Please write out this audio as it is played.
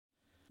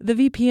The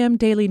VPM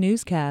Daily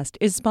Newscast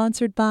is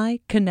sponsored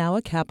by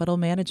Kanawha Capital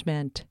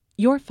Management.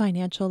 Your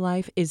financial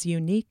life is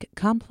unique,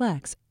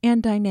 complex,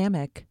 and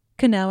dynamic.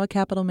 Kanawha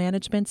Capital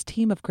Management's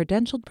team of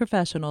credentialed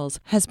professionals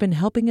has been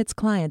helping its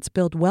clients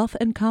build wealth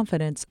and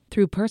confidence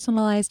through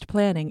personalized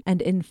planning and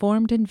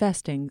informed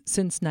investing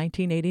since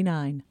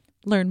 1989.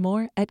 Learn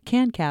more at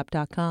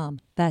cancap.com.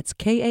 That's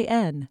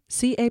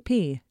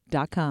KANCAP.com.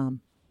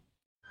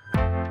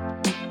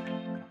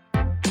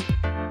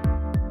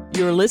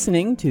 You're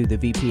listening to the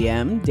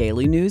VPM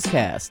Daily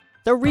Newscast,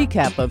 the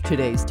recap of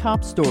today's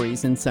top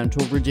stories in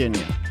Central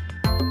Virginia.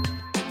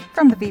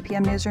 From the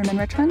VPM Newsroom in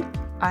Richmond,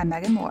 I'm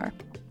Megan Moore.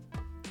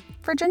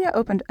 Virginia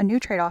opened a new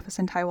trade office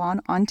in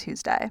Taiwan on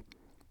Tuesday.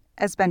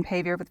 As Ben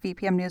Pavier with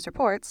VPM News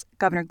reports,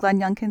 Governor Glenn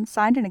Youngkin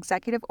signed an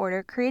executive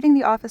order creating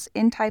the office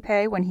in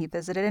Taipei when he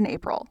visited in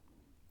April.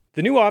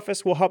 The new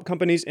office will help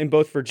companies in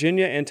both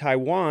Virginia and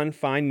Taiwan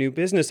find new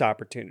business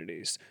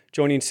opportunities,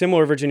 joining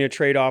similar Virginia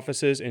trade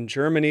offices in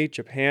Germany,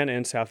 Japan,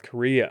 and South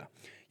Korea.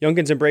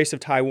 Youngkin's embrace of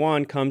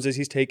Taiwan comes as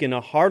he's taken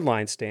a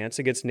hardline stance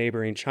against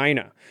neighboring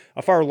China,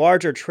 a far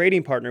larger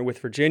trading partner with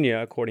Virginia,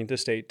 according to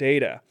state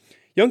data.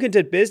 Youngkin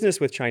did business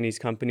with Chinese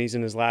companies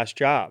in his last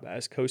job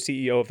as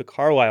co-CEO of the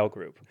Carlyle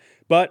Group.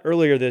 But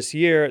earlier this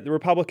year, the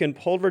Republican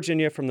pulled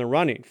Virginia from the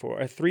running for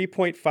a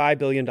 $3.5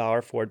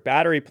 billion Ford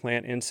battery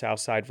plant in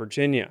Southside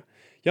Virginia.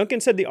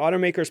 Youngkin said the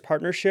automaker's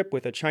partnership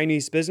with a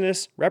Chinese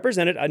business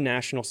represented a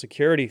national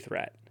security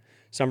threat.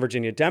 Some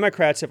Virginia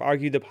Democrats have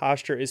argued the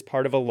posture is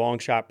part of a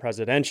long-shot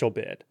presidential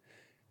bid.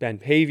 Ben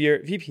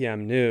Pavier,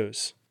 VPM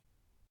News.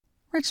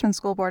 Richmond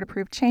School Board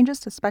approved changes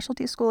to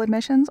specialty school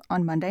admissions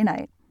on Monday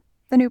night.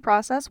 The new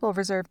process will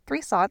reserve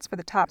 3 slots for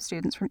the top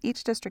students from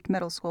each district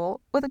middle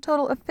school, with a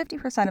total of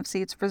 50% of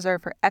seats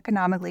reserved for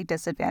economically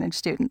disadvantaged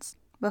students.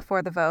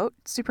 Before the vote,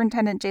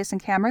 Superintendent Jason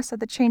Camera said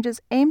the changes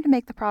aim to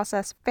make the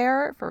process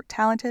fairer for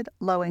talented,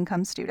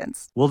 low-income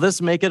students. Will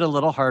this make it a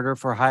little harder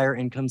for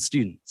higher-income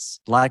students,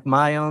 like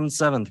my own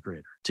 7th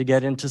grader, to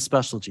get into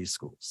specialty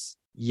schools?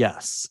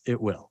 Yes,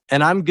 it will.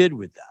 And I'm good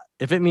with that,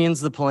 if it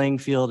means the playing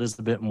field is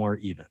a bit more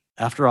even.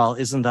 After all,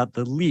 isn't that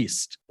the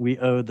least we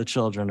owe the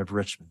children of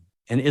Richmond?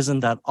 And isn't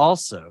that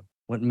also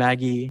what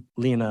Maggie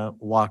Lena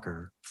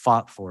Walker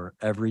fought for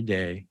every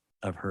day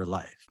of her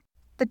life?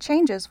 The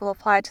changes will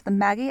apply to the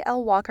Maggie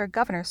L. Walker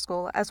Governor's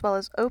School as well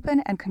as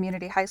open and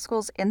community high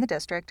schools in the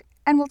district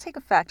and will take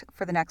effect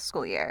for the next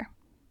school year.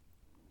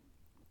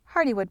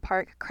 Hardywood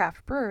Park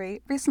Craft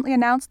Brewery recently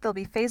announced they'll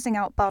be phasing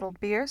out bottled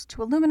beers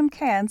to aluminum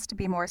cans to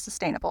be more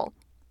sustainable.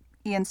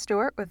 Ian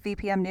Stewart with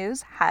VPM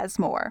News has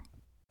more.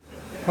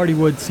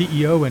 Hardywood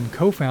CEO and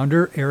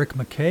co-founder Eric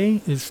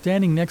McKay is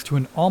standing next to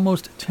an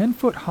almost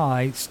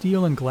 10-foot-high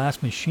steel and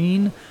glass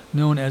machine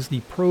known as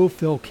the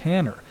Pro-Fill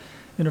Canner.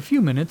 In a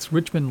few minutes,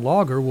 Richmond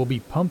lager will be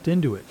pumped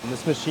into it.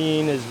 This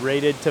machine is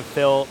rated to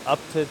fill up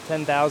to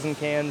 10,000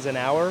 cans an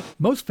hour.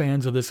 Most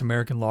fans of this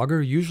American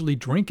lager usually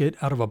drink it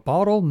out of a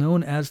bottle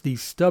known as the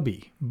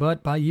Stubby,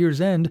 but by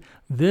year's end,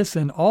 this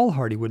and all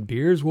Hardywood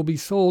beers will be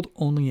sold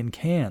only in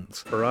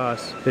cans. For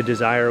us, the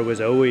desire was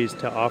always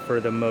to offer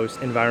the most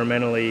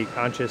environmentally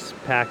conscious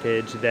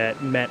package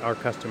that met our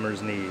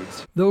customers'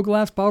 needs. Though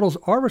glass bottles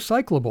are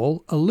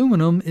recyclable,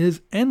 aluminum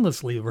is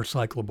endlessly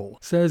recyclable,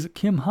 says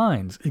Kim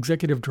Hines,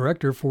 Executive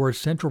Director for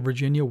Central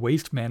Virginia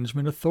Waste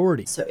Management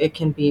Authority. So it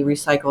can be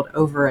recycled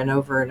over and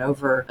over and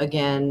over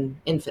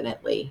again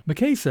infinitely.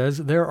 McKay says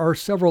there are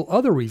several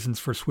other reasons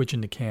for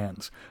switching to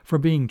cans,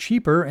 from being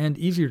cheaper and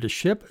easier to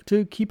ship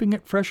to keeping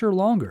it fresher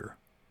longer.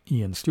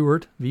 Ian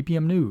Stewart,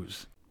 VPM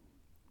News.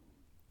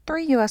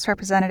 3 U.S.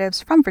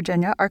 representatives from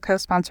Virginia are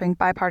co-sponsoring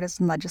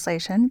bipartisan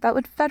legislation that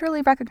would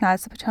federally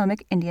recognize the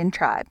Potomac Indian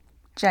tribe.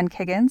 Jen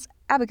Kiggins,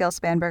 Abigail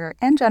Spanberger,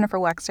 and Jennifer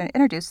Wexton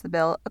introduced the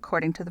bill,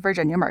 according to the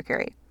Virginia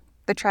Mercury.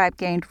 The tribe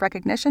gained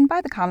recognition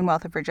by the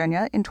Commonwealth of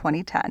Virginia in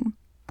 2010.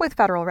 With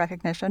federal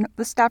recognition,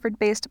 the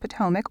Stafford-based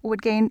Potomac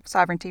would gain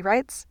sovereignty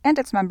rights, and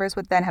its members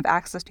would then have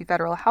access to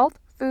federal health,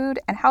 food,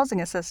 and housing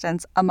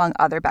assistance, among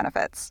other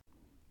benefits.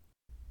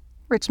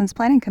 Richmond's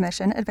Planning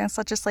Commission advanced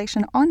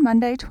legislation on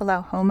Monday to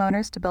allow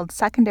homeowners to build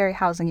secondary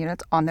housing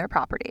units on their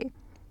property.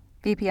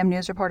 VPM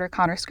News reporter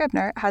Connor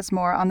Scribner has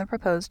more on the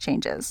proposed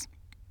changes.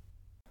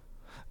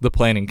 The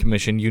Planning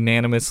Commission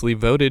unanimously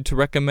voted to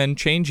recommend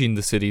changing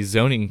the city's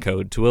zoning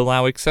code to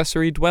allow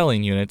accessory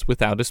dwelling units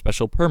without a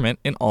special permit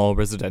in all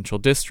residential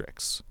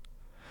districts.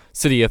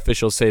 City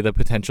officials say the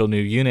potential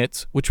new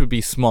units, which would be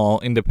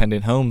small,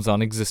 independent homes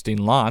on existing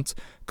lots,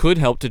 could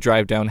help to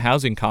drive down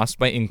housing costs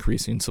by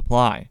increasing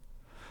supply.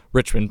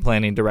 Richmond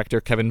Planning Director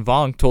Kevin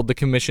Vonk told the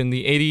commission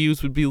the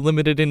ADUs would be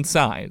limited in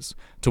size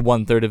to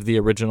 1/3 of the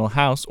original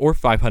house or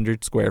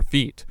 500 square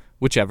feet,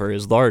 whichever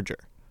is larger.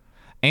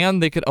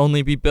 And they could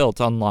only be built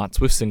on lots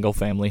with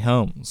single-family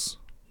homes.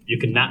 You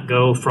can not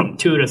go from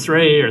 2 to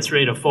 3 or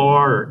 3 to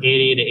 4 or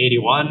 80 to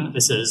 81.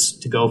 This is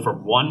to go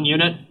from 1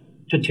 unit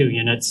to 2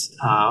 units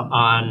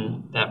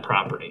on that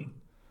property.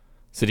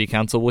 City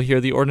Council will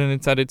hear the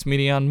ordinance at its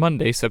meeting on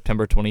Monday,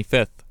 September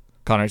 25th.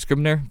 Connor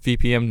Scribner,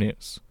 VPM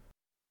News.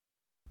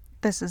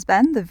 This has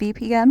been the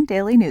VPM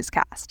Daily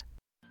Newscast.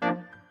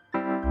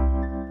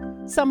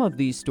 Some of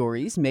these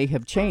stories may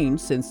have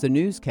changed since the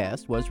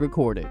newscast was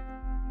recorded.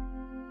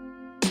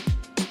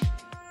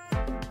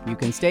 You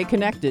can stay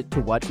connected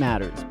to what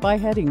matters by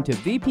heading to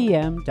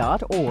vpm.org/news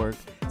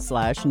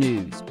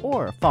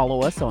or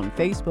follow us on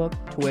Facebook,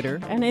 Twitter,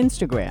 and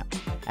Instagram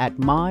at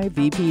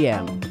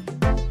MyVPM.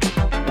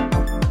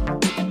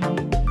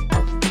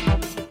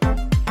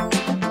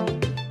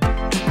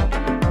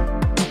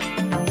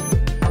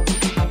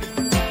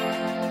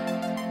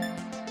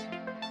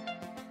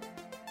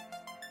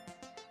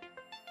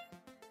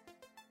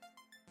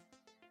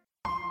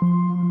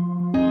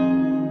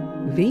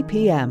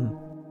 VPM.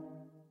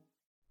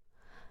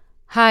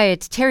 Hi,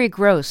 it's Terry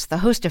Gross, the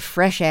host of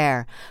Fresh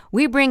Air.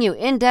 We bring you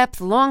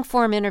in-depth,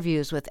 long-form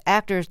interviews with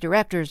actors,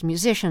 directors,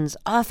 musicians,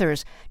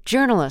 authors,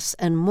 journalists,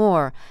 and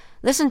more.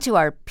 Listen to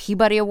our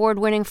Peabody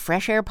Award-winning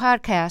Fresh Air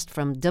podcast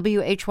from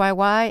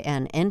WHYY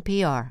and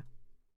NPR.